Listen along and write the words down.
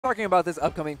talking about this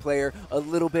upcoming player a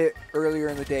little bit earlier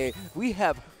in the day. We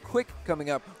have QuiK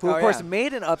coming up, who of course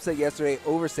made an upset yesterday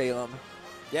over Salem.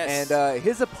 Yes. And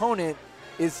his opponent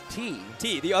is T.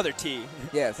 T, the other T.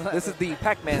 Yes, this is the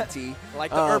Pac-Man T. Like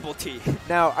the herbal tea.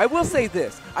 Now, I will say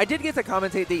this. I did get to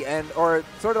commentate the end, or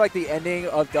sort of like the ending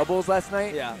of doubles last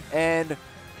night. Yeah. And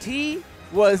T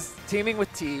was teaming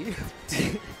with T,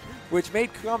 which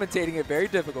made commentating it very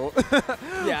difficult.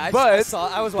 Yeah,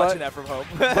 I was watching that from home.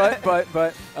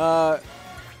 but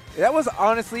that was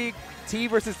honestly T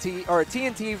versus T, or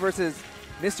TNT versus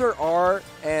Mr. R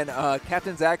and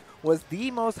Captain Zach was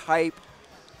the most hype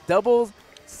doubles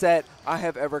set I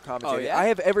have ever commentated. Oh, yeah? I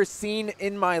have ever seen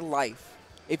in my life.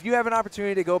 If you have an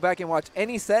opportunity to go back and watch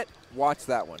any set, watch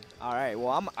that one. All right,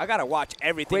 well, I got to watch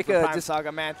everything QuiK, from Prime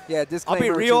Saga, man. Yeah, disclaimer.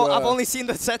 I'll be real, I've only seen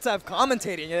the sets I've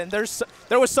commentated, and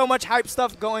there was so much hype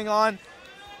stuff going on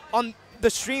the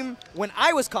stream when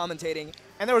I was commentating,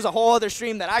 and there was a whole other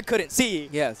stream that I couldn't see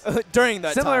during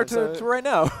that Similar time. to right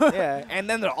now. Yeah, and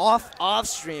then the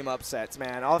off-stream upsets,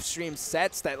 man. Off-stream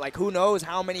sets that, like, who knows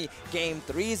how many Game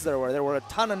 3s there were. There were a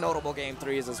ton of notable Game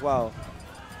 3s as well.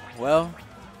 Well,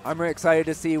 I'm very excited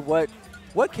to see what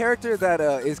character that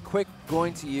is QuiK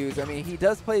going to use. I mean, he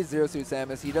does play Zero Suit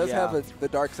Samus. He does have the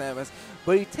Dark Samus,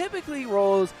 but he typically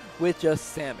rolls with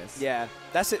just Samus. Yeah,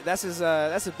 that's it. That's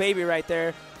his baby right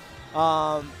there.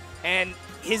 And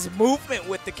his movement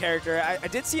with the character, I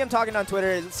did see him talking on Twitter.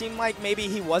 It seemed like maybe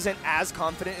he wasn't as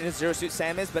confident in his Zero Suit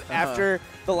Samus, but after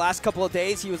the last couple of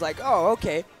days, he was like, oh,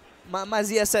 okay, my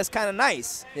ZSS kind of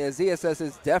nice. Yeah, ZSS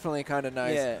is definitely kind of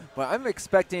nice. Yeah. But I'm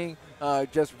expecting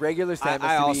just regular Samus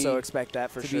I also expect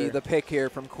that for to sure. be the pick here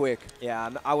from QuiK. Yeah,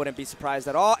 I wouldn't be surprised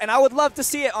at all. And I would love to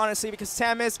see it, honestly, because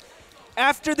Samus,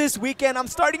 after this weekend, I'm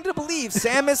starting to believe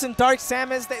Samus and Dark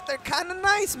Samus, they're kind of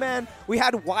nice, man. We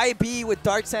had YB with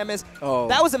Dark Samus. Oh.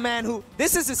 That was a man who,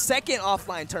 this is his second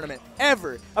offline tournament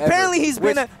ever. Apparently he's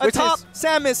been a top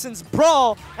Samus since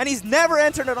Brawl, and he's never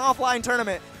entered an offline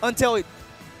tournament until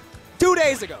 2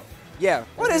 days ago. Yeah.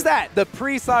 What is that? The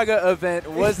pre-Saga event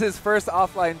was his first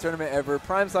offline tournament ever,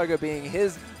 Prime Saga being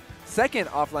his second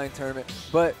offline tournament.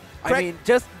 But, I mean,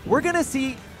 we're going to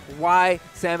see why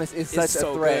Samus is such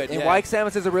a threat and why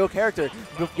Samus is a real character.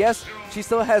 Yes, she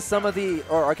still has some of the,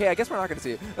 okay, I guess we're not going to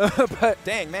see it. But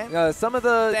dang, man. Some of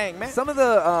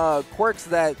the quirks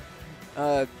that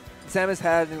Samus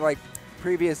had in like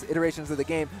previous iterations of the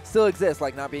game still exist,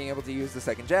 like not being able to use the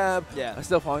second jab,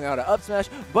 still falling out of up smash,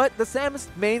 but the Samus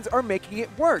mains are making it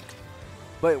work.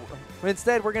 But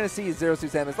instead, we're going to see Zero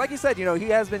Suit Samus. Like you said, you know, he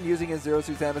has been using his Zero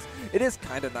Suit Samus. It is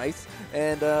kind of nice.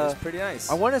 And it's pretty nice.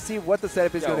 I want to see what the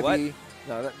setup is going to be.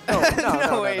 No,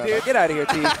 no way, dude. Get out of here,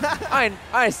 T.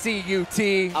 I see you,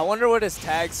 T. I wonder what his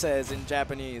tag says in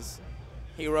Japanese.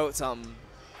 He wrote something.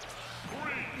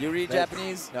 You read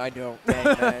Japanese? No, I don't.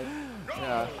 Dang, man.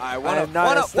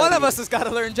 One of us has got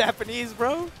to learn Japanese,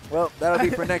 bro. Well, that'll be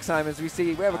for next time as we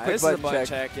see. We have a quick button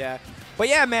check. Yeah. But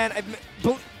yeah, man,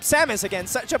 Samus, again,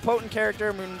 such a potent character.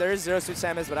 I mean, there is Zero Suit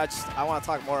Samus, but I want to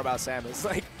talk more about Samus.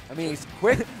 Like, I mean,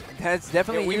 QuiK has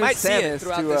definitely we used might see Samus it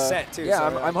throughout the set, too. Yeah,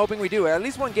 so, I'm hoping we do. At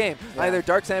least one game, either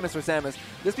Dark Samus or Samus.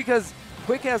 Just because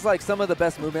QuiK has, like, some of the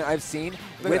best movement I've seen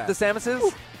with the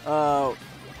Samuses.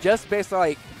 Just based on,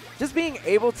 like, just being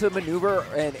able to maneuver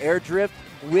and air drift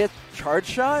with charge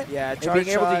shot, and being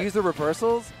able to use the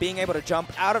reversals. Being able to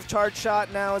jump out of charge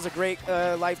shot now is a great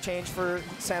life change for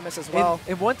Samus as well.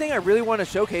 And one thing I really want to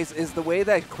showcase is the way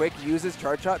that QuiK uses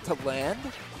charge shot to land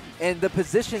and the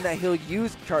position that he'll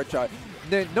use charge shot.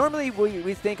 Normally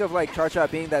we think of like charge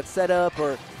shot being that setup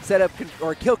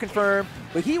or kill confirm,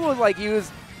 but he will like use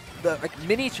the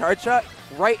mini charge shot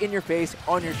right in your face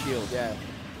on your shield.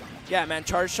 Yeah, man,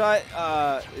 charge shot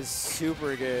is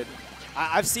super good.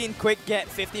 I've seen QuiK get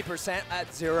 50%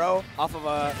 at 0 off of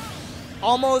a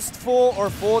almost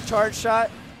full charge shot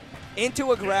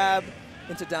into a grab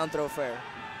into down throw fair.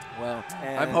 Well,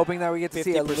 I'm hoping that we get to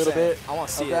see a little bit. I want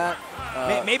to see that.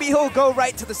 Maybe he'll go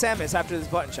right to the Samus after this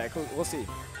button check. We'll see.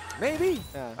 Maybe.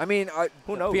 Yeah. I mean,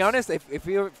 who knows? To be honest, if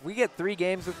we get 3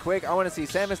 games with QuiK, I want to see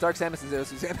Samus, Dark Samus, and Zero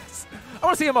Suit Samus. I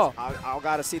want to see them all. I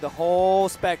got to see the whole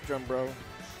spectrum, bro.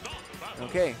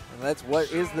 Okay, and that's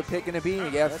what is the pick going to be?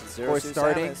 Yes, of course,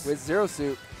 starting with Zero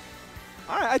Suit.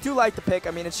 All right, I do like the pick.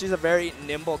 I mean, she's a very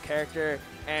nimble character,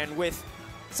 and with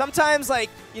sometimes, like,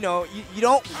 you know, you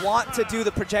don't want to do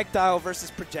the projectile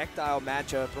versus projectile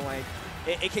matchup. Like,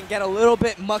 it can get a little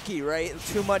bit mucky, right?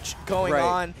 Too much going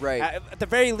on. Right. At the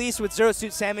very least, with Zero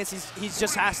Suit Samus, he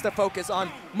just has to focus on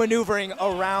maneuvering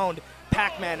around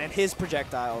Pac-Man and his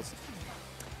projectiles.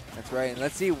 That's right. And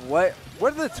let's see what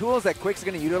are the tools that QuiK's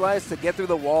going to utilize to get through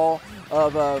the wall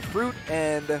of fruit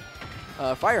and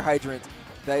fire hydrant.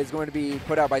 that is going to be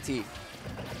put out by T.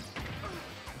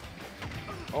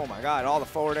 Oh my god, all the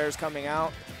forward airs coming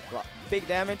out. Big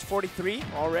damage, 43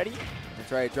 already.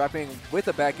 That's right, dropping with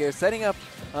the back air, setting up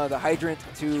the hydrant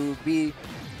to be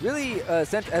really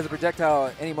sent as a projectile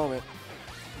at any moment.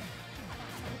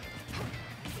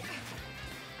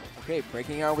 Okay,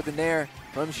 breaking out with the Nair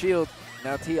from Shield.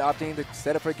 Now T opting to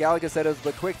set up for Galaga setups,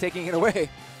 but QuiK taking it away.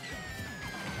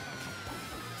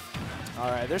 All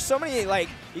right, there's so many, like,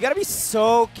 you got to be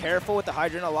so careful with the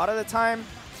hydrant a lot of the time.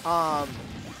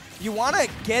 You want to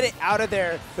get it out of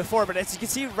there before, but as you can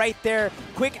see right there,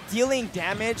 QuiK dealing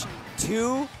damage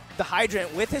to the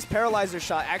hydrant with his paralyzer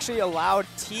shot actually allowed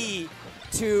T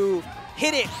to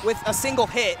hit it with a single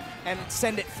hit and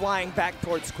send it flying back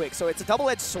towards QuiK. So it's a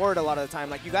double-edged sword a lot of the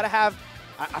time. Like, you got to have,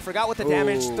 I forgot what the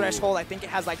damage threshold, I think it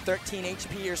has like 13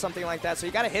 HP or something like that. So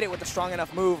you got to hit it with a strong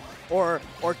enough move or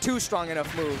two strong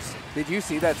enough moves. Did you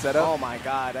see that setup? Oh my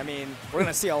god, I mean, we're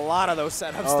going to see a lot of those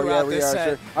setups throughout this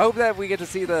set. Sure. I hope that we get to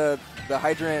see the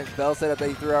hydrant bell setup that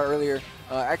you threw out earlier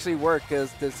actually work,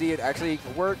 because to see it actually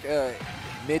work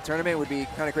mid-tournament would be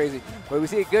kind of crazy. But we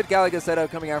see a good Galaga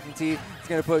setup coming out from T. It's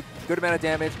going to put a good amount of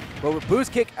damage. But with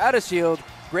boost kick out of shield,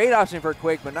 great option for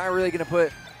QuiK, but not really going to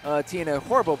put T in a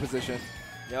horrible position.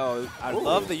 Yo, I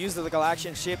love the use of the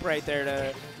Galaxian ship right there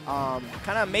to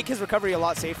kind of make his recovery a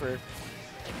lot safer.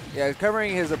 Yeah,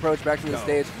 covering his approach back to the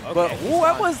stage. Okay, but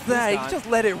what was that? He just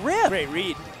let it rip. Great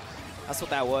read. That's what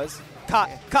that was.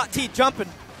 Caught T jumping.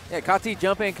 Yeah, caught T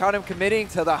jumping, caught him committing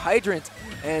to the hydrant,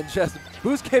 and just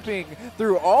boost kipping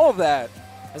through all of that.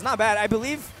 It's not bad. I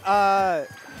believe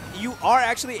you are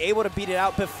actually able to beat it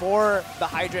out before the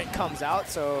hydrant comes out,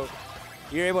 so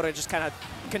you're able to just kind of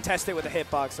contest it with a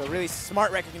hitbox. So really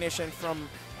smart recognition from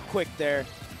QuiK there.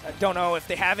 I don't know if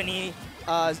they have any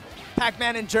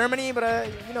Pac-Man in Germany, but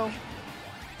you know,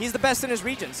 he's the best in his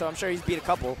region, so I'm sure he's beat a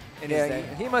couple in his day.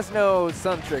 He must know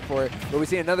some trick for it. But we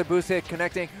see another boost hit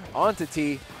connecting onto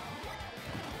T.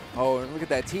 Oh, and look at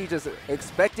that. T just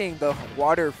expecting the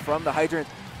water from the hydrant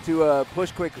to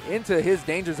push QuiK into his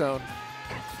danger zone.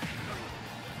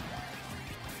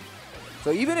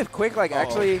 So even if QuiK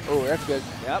actually, that's good.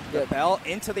 Yep, the bell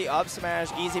into the up smash,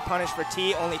 easy punish for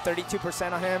T, only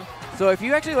 32% on him. So if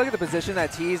you actually look at the position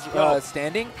that T's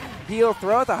standing, he'll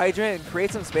throw out the hydrant and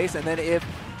create some space, and then if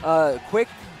QuiK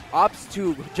opts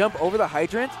to jump over the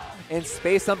hydrant and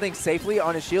space something safely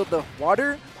on his shield, the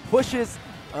water pushes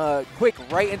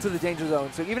QuiK right into the danger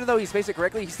zone. So even though he spaced it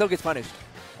correctly, he still gets punished.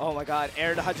 Oh my god,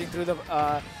 air dodging through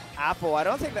the apple. I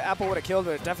don't think the apple would have killed,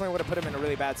 but it definitely would have put him in a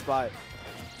really bad spot.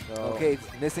 So. Okay,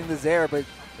 missing the Zair, but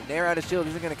the Nair out of shield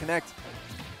isn't going to connect.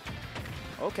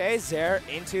 Okay, Zair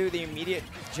into the immediate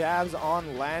jabs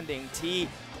on landing. T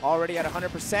already at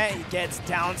 100%. He gets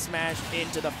down smash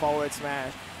into the forward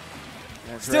smash.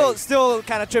 Still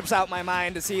kind of trips out my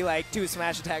mind to see like two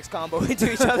smash attacks combo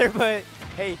into each other, but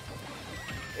hey,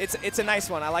 it's a nice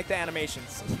one. I like the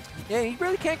animations. Yeah, he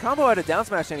really can't combo out a down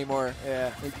smash anymore.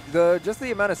 Yeah. Just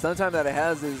the amount of stun time that it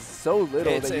has is so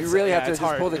little that you really have to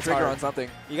just pull the trigger on something.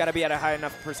 You got to be at a high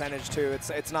enough percentage too.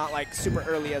 It's not like super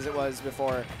early as it was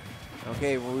before.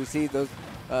 Okay, well we see those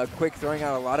QuiK throwing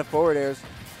out a lot of forward airs,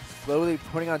 slowly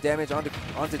putting on damage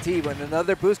onto T, but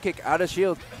another boost kick out of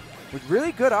shield. With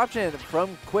really good option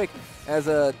from QuiK as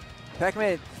a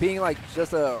Pac-Man being like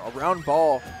just a round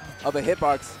ball of a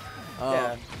hitbox.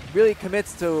 Really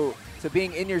commits to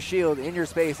being in your shield, in your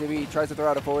space if he tries to throw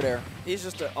out a forward air. He's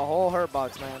just a whole hurt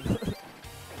box, man.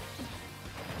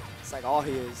 It's like all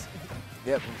he is.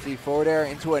 Yep, we see forward air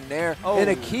into a Nair and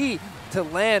a key to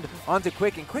land onto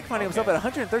QuiK, and QuiK finding himself at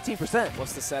 113%.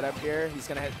 What's the setup here? He's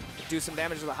going to do some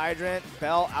damage to the hydrant.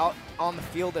 Bell out on the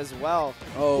field as well.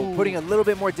 Oh, putting a little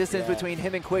bit more distance between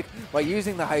him and QuiK by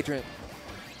using the hydrant.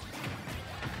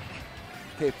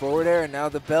 Okay, forward air, and now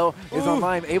the Bell is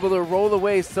online, able to roll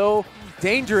away. So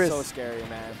dangerous. So scary,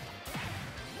 man.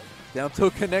 Down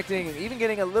tilt connecting and even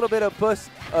getting a little bit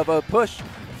of a push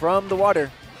from the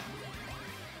water.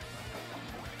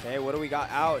 Okay, what do we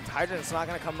got out? Hydrant's not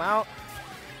going to come out.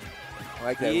 I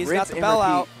like that. He's Rinse got the and bell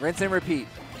repeat. out. Rinse and repeat.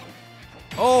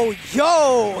 Oh,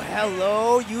 yo!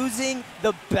 Hello! Using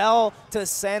the bell to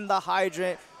send the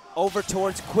hydrant over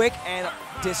towards QuiK and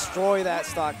destroy that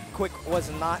stock. QuiK was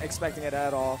not expecting it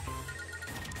at all.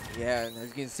 Yeah, and as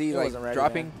you can see, He like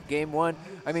dropping game one.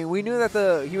 I mean, we knew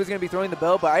that he was going to be throwing the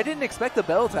bell, but I didn't expect the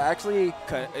bell to actually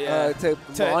to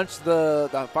launch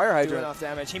the fire hydrant. Do enough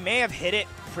damage. He may have hit it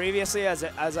previously, as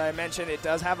I mentioned. It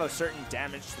does have a certain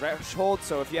damage threshold,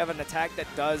 so if you have an attack that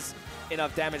does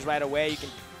enough damage right away, you can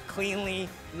cleanly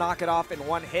knock it off in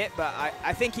one hit. But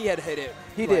I think he had hit it.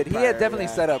 He did. He had definitely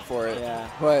set up for it. Yeah.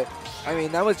 But I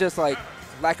mean, that was just like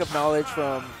lack of knowledge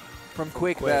from from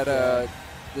QuiK that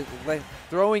like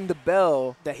throwing the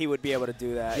bell. That he would be able to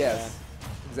do that. Yes,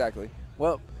 exactly.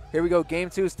 Well, here we go. Game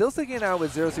 2, still sticking out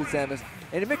with Zero Suit Samus.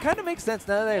 And it kind of makes sense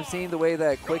now that I've seen the way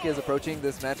that QuiK is approaching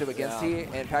this matchup against T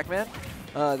and Pac-Man,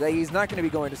 that he's not going to be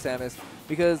going to Samus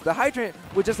because the Hydrant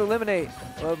would just eliminate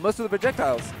most of the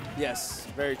projectiles. Yes,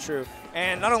 very true.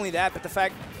 And not only that, but the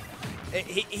fact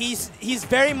he's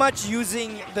very much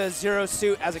using the Zero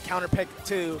Suit as a counter pick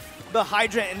to the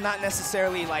Hydrant and not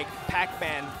necessarily like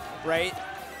Pac-Man, right?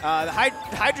 The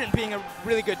Hydrant being a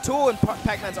really good tool in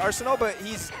Pac-Man's arsenal, but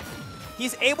he's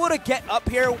able to get up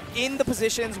here in the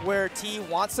positions where T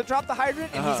wants to drop the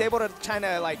Hydrant, and he's able to kind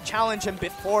of like challenge him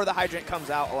before the Hydrant comes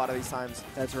out a lot of these times.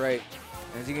 That's right.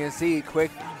 As you can see, QuiK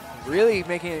really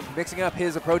mixing up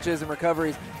his approaches and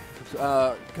recoveries,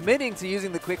 committing to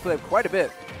using the quick flip quite a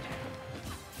bit.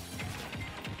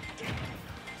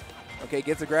 Okay,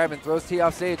 gets a grab and throws T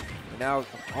off stage. And now,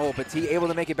 but T able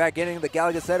to make it back, getting the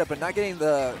Galaga setup, but not getting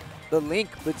the link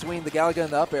between the Galaga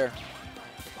and the up air.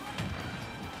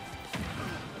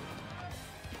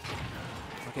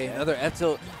 Okay, another F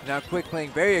tilt. Now QuiK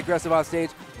playing very aggressive off stage,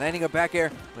 landing a back air,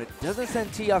 but it doesn't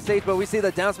send T off stage, but we see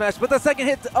the down smash, but the second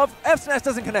hit of F smash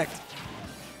doesn't connect.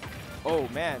 Oh,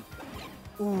 man.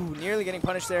 Ooh, nearly getting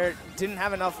punished there. Didn't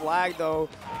have enough lag, though.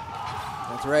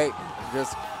 That's right.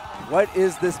 Just what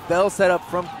is this bell setup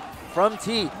from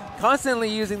T? Constantly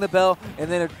using the bell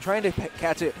and then trying to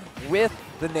catch it with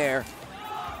the nair.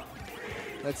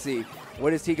 Let's see.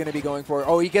 What is T going to be going for?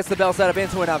 Oh, he gets the bell setup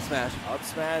into an up smash. Up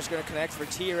smash going to connect for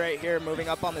T right here, moving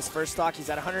up on this first stock. He's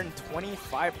at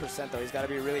 125% though. He's got to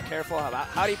be really careful about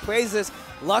how he plays this.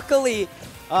 Luckily,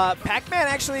 Pac-Man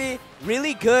actually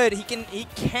really good. He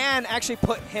can actually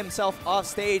put himself off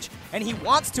stage, and he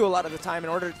wants to a lot of the time in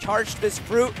order to charge this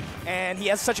fruit, and he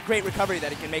has such a great recovery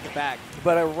that he can make it back.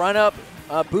 But a run-up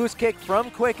boost kick from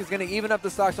QuiK is going to even up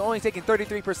the stock, so only taking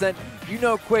 33%. You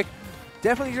know QuiK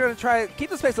definitely going to try to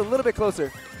keep the space a little bit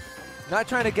closer. Not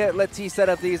trying to let T set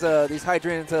up these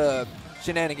Hydrant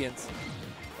shenanigans.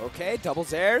 Okay,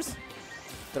 doubles airs.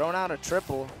 Throwing out a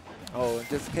triple. Oh, and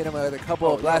just hit him with a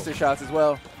couple of blaster shots as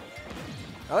well.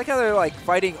 I like how they're like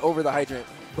fighting over the Hydrant.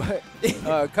 But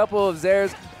a couple of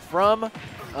Zairs from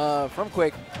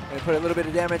QuiK, and put a little bit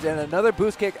of damage, and another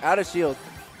boost kick out of shield.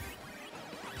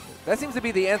 That seems to be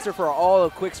the answer for all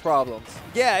of QuiK's problems.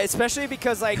 Yeah, especially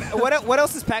because like what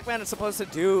else is Pac-Man supposed to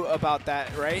do about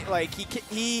that, right? Like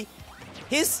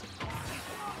his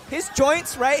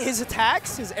joints, right? His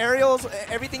attacks, his aerials,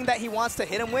 everything that he wants to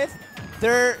hit him with,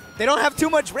 they don't have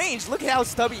too much range. Look at how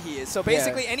stubby he is. So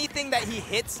basically anything that he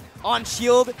hits on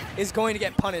shield is going to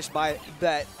get punished by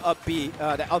that up B,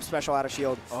 that up special out of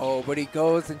shield. Oh, but he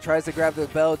goes and tries to grab the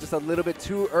bell just a little bit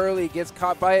too early, gets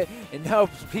caught by it, and now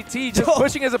PT just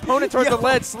pushing his opponent towards the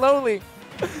ledge slowly.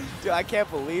 Dude, I can't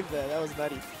believe that. That was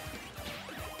nutty.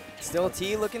 Still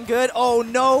T looking good. Oh,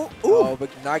 no. Ooh. Oh, but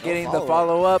not getting the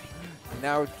follow-up.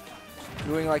 Now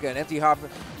doing like an empty hop,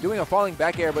 doing a falling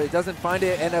back air, but it doesn't find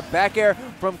it, and a back air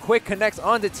from QuiK connects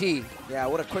onto T. Yeah,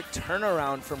 what a quick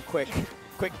turnaround from QuiK.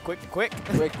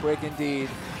 QuiK indeed.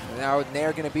 And now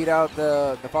Nair going to beat out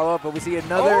the follow-up, but we see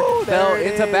another bell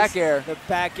into back air. The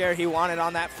back air he wanted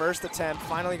on that first attempt,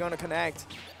 finally going to connect.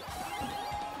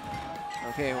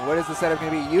 Okay, what is the setup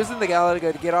going to be? Using the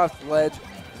Galaga to get off the ledge.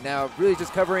 Now really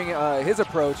just covering his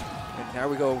approach. And now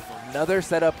we go for another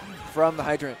setup from the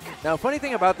Hydrant. Now, funny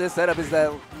thing about this setup is that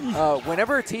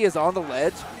whenever T is on the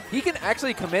ledge, he can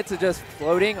actually commit to just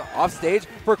floating off stage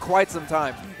for quite some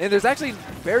time. And there's actually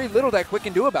very little that QuiK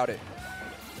can do about it.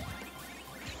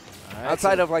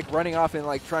 Outside of like running off and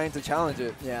like trying to challenge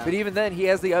it. Yeah. But even then, he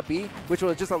has the up B, which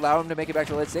will just allow him to make it back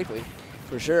to ledge safely.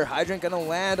 For sure. Hydrant going to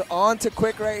land onto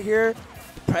QuiK right here.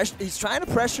 He's trying to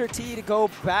pressure T to go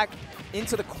back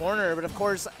into the corner, but of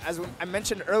course, as I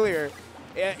mentioned earlier,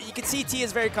 you can see T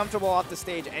is very comfortable off the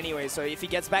stage anyway, so if he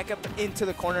gets back up into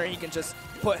the corner, he can just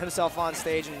put himself on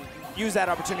stage and use that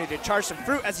opportunity to charge some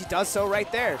fruit, as he does so right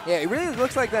there. Yeah, it really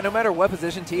looks like that no matter what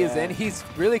position T is in, he's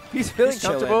feeling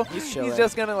comfortable. He's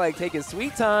just going to like take his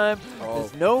sweet time.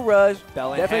 There's no rush.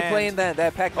 Definitely playing that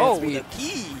Pac-Man speed. The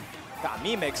key got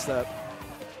me mixed up.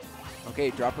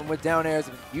 Okay, drop him with down airs,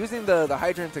 using the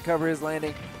Hydrant to cover his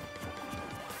landing.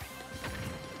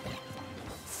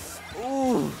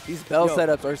 Ooh, these bell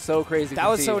setups are so crazy. That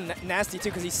was so nasty too,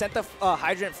 because he sent the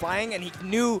Hydrant flying, and he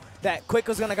knew that QuiK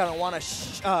was gonna want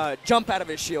to jump out of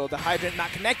his shield. The Hydrant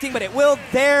not connecting, but it will.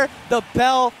 There, the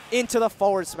bell into the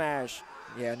forward smash.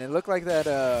 Yeah, and it looked like that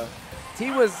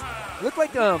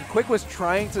QuiK was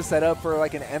trying to set up for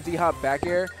like an empty hop back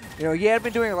air. You know, he had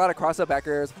been doing a lot of cross-up back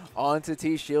airs onto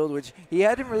T's shield, which he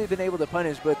hadn't really been able to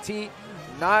punish, but T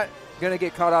not going to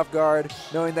get caught off guard,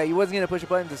 knowing that he wasn't going to push a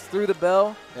button, just threw the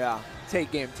bell. Yeah.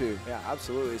 Take game 2. Yeah,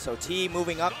 absolutely. So T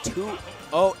moving up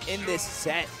 2-0 in this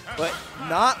set, but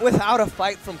not without a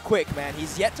fight from QuiK, man.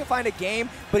 He's yet to find a game,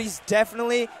 but he's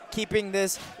definitely keeping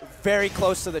this very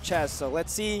close to the chest. So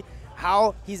let's see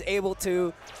how he's able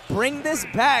to bring this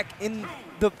back in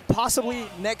the possibly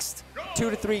next 2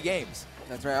 to 3 games.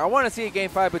 That's right. I want to see a game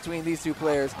 5 between these two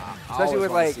players, especially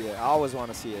with like. I always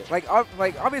want to see it. Like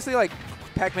obviously, like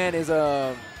Pac-Man is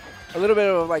a little bit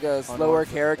of like a slower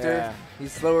character. Yeah.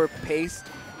 He's slower paced,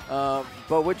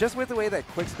 but with the way that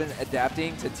QuiK's been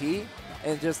adapting to T,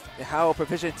 and just how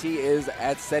proficient T is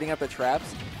at setting up the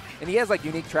traps, and he has like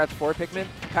unique traps for Pac-Man.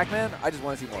 I just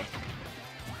want to see more.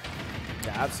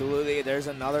 Yeah, absolutely. There's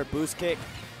another boost kick.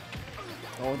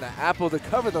 Oh, and the apple to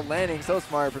cover the landing, so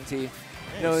smart from T.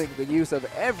 You know, the use of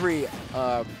every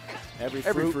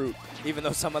fruit, even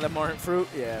though some of them aren't fruit.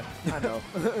 Yeah, I know.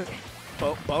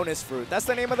 Bonus fruit. That's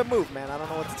the name of the move, man. I don't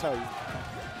know what to tell you.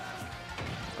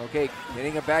 Okay,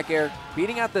 getting a back air,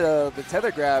 beating out the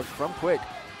tether grab from QuiK.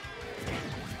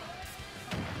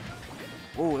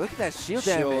 Oh, look at that shield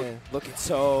damage. Looking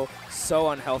so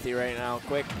unhealthy right now.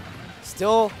 QuiK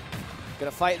still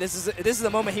gonna fight. This is the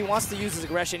moment he wants to use his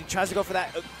aggression. He tries to go for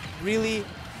that really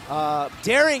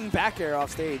daring back air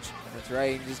off stage. That's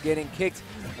right, just getting kicked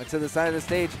to the side of the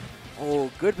stage.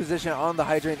 Oh, good position on the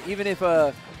hydrant. Even if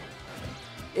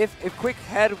QuiK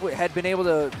had been able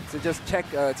to just check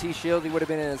T's shield, he would have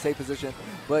been in a safe position.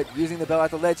 But using the bell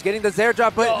at the ledge, getting the Zair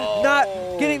drop, but not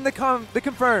getting the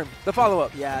confirm, the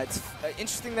follow-up. Yeah, it's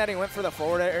interesting that he went for the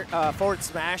forward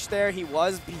smash there. He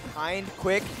was behind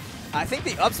QuiK. I think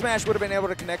the up smash would have been able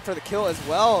to connect for the kill as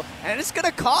well. And it's going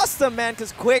to cost him, man,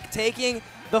 because QuiK taking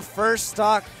the first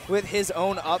stock with his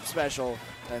own up special.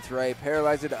 That's right,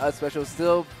 Paralyzer to up special,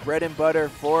 still bread and butter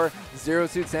for Zero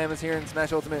Suit Samus here in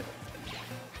Smash Ultimate.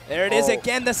 There it is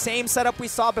again, the same setup we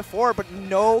saw before, but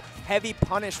no heavy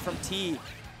punish from T,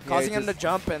 causing him to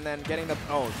jump and then getting the.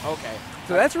 Oh, okay.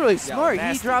 So that's really smart.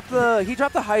 He dropped the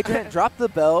hydrant, dropped the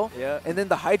bell, and then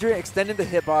the hydrant extended the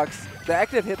hitbox, the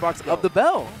active hitbox of the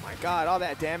bell. Oh my God! All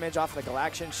that damage off the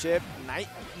Galaxian ship.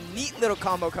 Neat little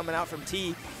combo coming out from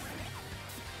T.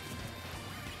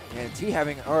 And QuiK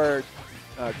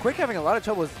having a lot of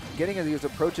trouble getting these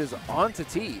approaches onto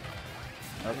T.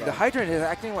 Okay. The hydrant is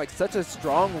acting like such a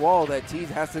strong wall that T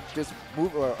has to just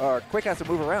move, or QuiK has to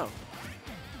move around.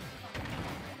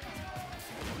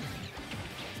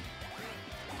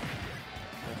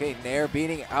 Okay, Nair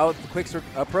beating out QuiK's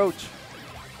approach.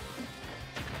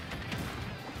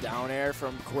 Down air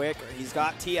from QuiK. He's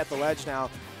got T at the ledge now.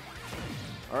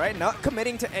 All right, not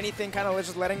committing to anything, kind of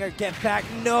just letting her get back.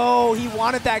 No, he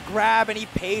wanted that grab, and he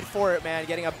paid for it, man,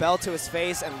 getting a bell to his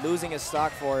face and losing his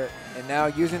stock for it. And now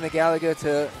using the Galaga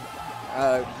to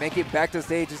make it back to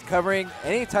stage, just covering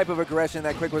any type of aggression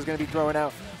that QuiK was going to be throwing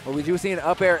out. But we do see an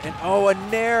up air, and a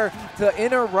Nair to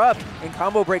interrupt and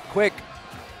combo break QuiK.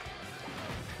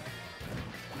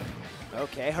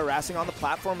 Okay, harassing on the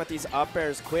platform with these up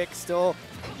airs. QuiK still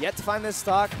yet to find this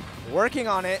stock, working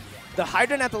on it. The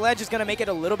hydrant at the ledge is going to make it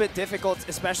a little bit difficult,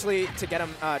 especially to get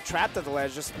him trapped at the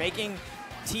ledge, just making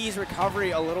T's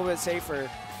recovery a little bit safer.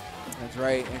 That's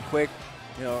right, and QuiK,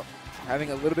 you know,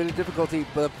 having a little bit of difficulty,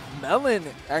 but Melon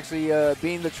actually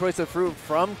being the choice of fruit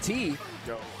from T.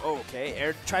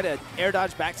 Okay, try to air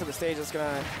dodge back to the stage. That's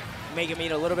going to make him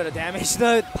eat a little bit of damage.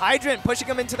 The hydrant pushing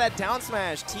him into that down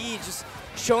smash. T just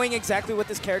showing exactly what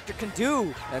this character can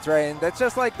do. That's right, and that's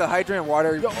just like the hydrant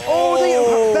water. They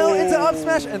fell into up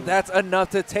smash, and that's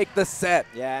enough to take the set.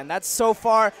 Yeah, and that's so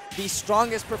far the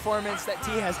strongest performance that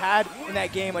T has had in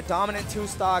that game. A dominant 2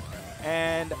 stock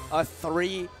and a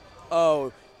 3-0.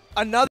 Another